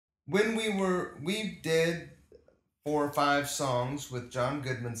when we did 4 or 5 songs with John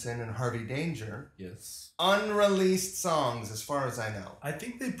Goodmanson and Harvey Danger. Yes. Unreleased songs, as far as I know. I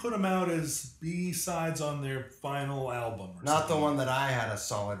think they put them out as B-sides on their final album. Not the one that I had a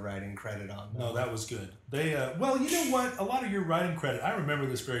solid writing credit on. No, that was good. They, well, you know what? A lot of your writing credit, I remember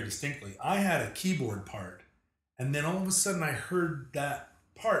this very distinctly. I had a keyboard part, and then all of a sudden I heard that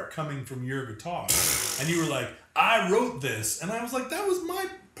part coming from your guitar, and you were like, I wrote this, and I was like, that was my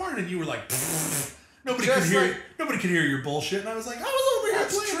part, and you were like, nobody could hear your bullshit, and I was like, I was over here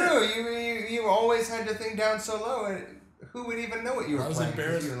playing. That's true. You always had your thing down so low, and who would even know what you were playing?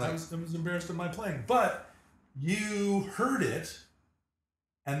 I was embarrassed of my playing, but you heard it,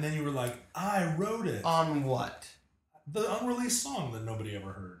 and then you were like, I wrote it. On what? The unreleased song that nobody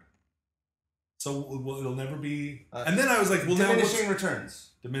ever heard. So it'll never be. And then I was like, well, Diminishing Returns.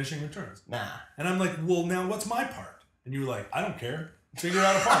 Diminishing Returns. Nah. And I'm like, well, now what's my part? And you were like, I don't care. Figure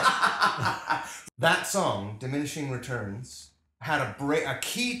out a part. That song, Diminishing Returns, had a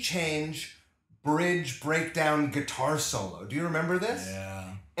key change, bridge, breakdown guitar solo. Do you remember this?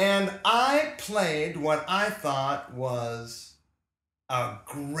 Yeah. And I played what I thought was a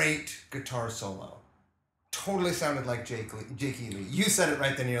great guitar solo. Totally sounded like Jake E. Lee. You said it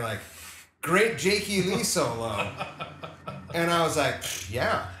right then. You're like, great Jake E. Lee solo. And I was like,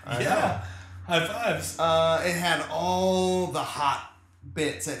 yeah, I know. High fives. It had all the hot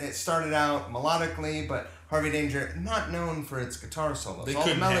bits. It started out melodically, but Harvey Danger, not known for its guitar solos. All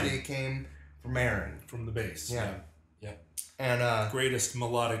the melody came from Aaron. From the bass. Yeah. And greatest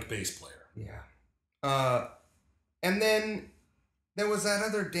melodic bass player. Yeah. And then there was that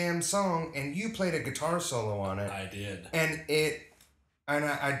other damn song, and you played a guitar solo on it. I did. And it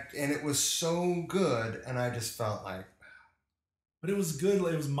was so good, and I just felt like. But it was good.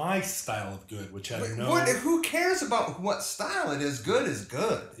 It was my style of good, which had no. Who cares about what style it is? Good is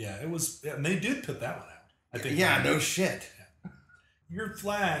good. Yeah, it was. Yeah, and they did put that one out. I think. Yeah, no shit. Yeah. Your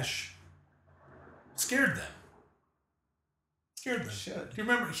Flash scared them. Should. Do you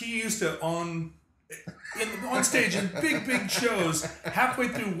remember he used to on stage in big shows? Halfway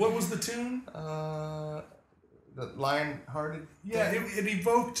through, what was the tune? The Lionhearted. Yeah, it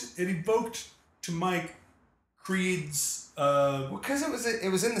evoked to Mike Creed's. Because it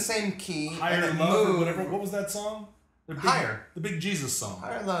was in the same key. Higher Love or whatever. What was that song? Higher. The big Jesus song.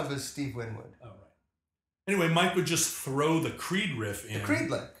 Higher Love is Steve Winwood. Oh, right. Anyway, Mike would just throw the Creed riff in.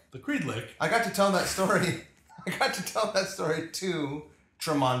 The Creed lick. I got to tell that story. To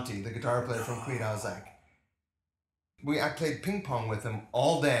Tremonti, the guitar player from Creed. I was like, I played ping pong with him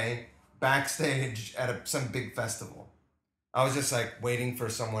all day backstage at some big festival. I was just like waiting for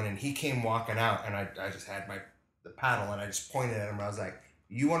someone, and he came walking out, and I just had the paddle, and I just pointed at him. And I was like,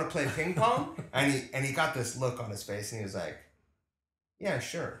 "You want to play ping pong?" and he got this look on his face, and he was like, "Yeah,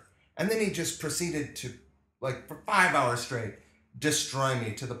 sure." And then he just proceeded to, like, for 5 hours straight, destroy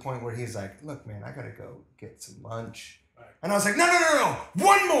me to the point where he's like, "Look, man, I gotta go get some lunch." Right. And I was like, no,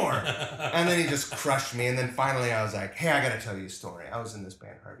 one more. And then he just crushed me. And then finally I was like, hey, I gotta tell you a story. I was in this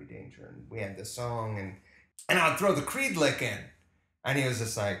band, Harvey Danger, and we had this song, and I'd throw the Creed lick in. And he was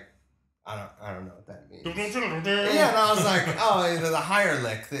just like, I don't know what that means. Yeah, and I was like, oh, the higher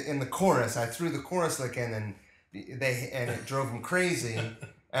lick in the chorus. I threw the chorus lick in, and it drove him crazy.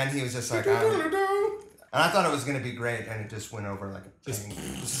 And he was just like, I don't know. And I thought it was going to be great, and it just went over like a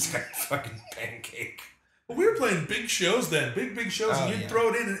fucking pancake. Well, we were playing big shows then, big shows, and you'd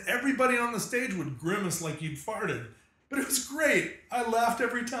throw it in, and everybody on the stage would grimace like you'd farted. But it was great. I laughed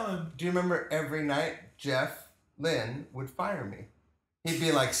every time. Do you remember every night Jeff Lynne would fire me? He'd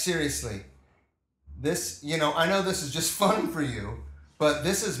be like, seriously, this, I know this is just fun for you, but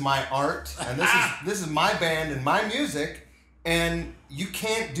this is my art, and this is my band and my music, and you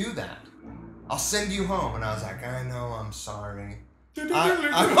can't do that. I'll send you home. And I was like, I know, I'm sorry.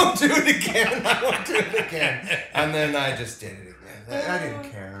 I won't do it again. And then I just did it again. I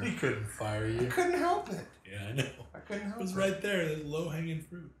didn't care. He couldn't fire you. I couldn't help it. Yeah, I know. I couldn't help it. It was right there, the low-hanging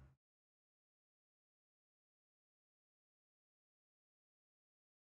fruit.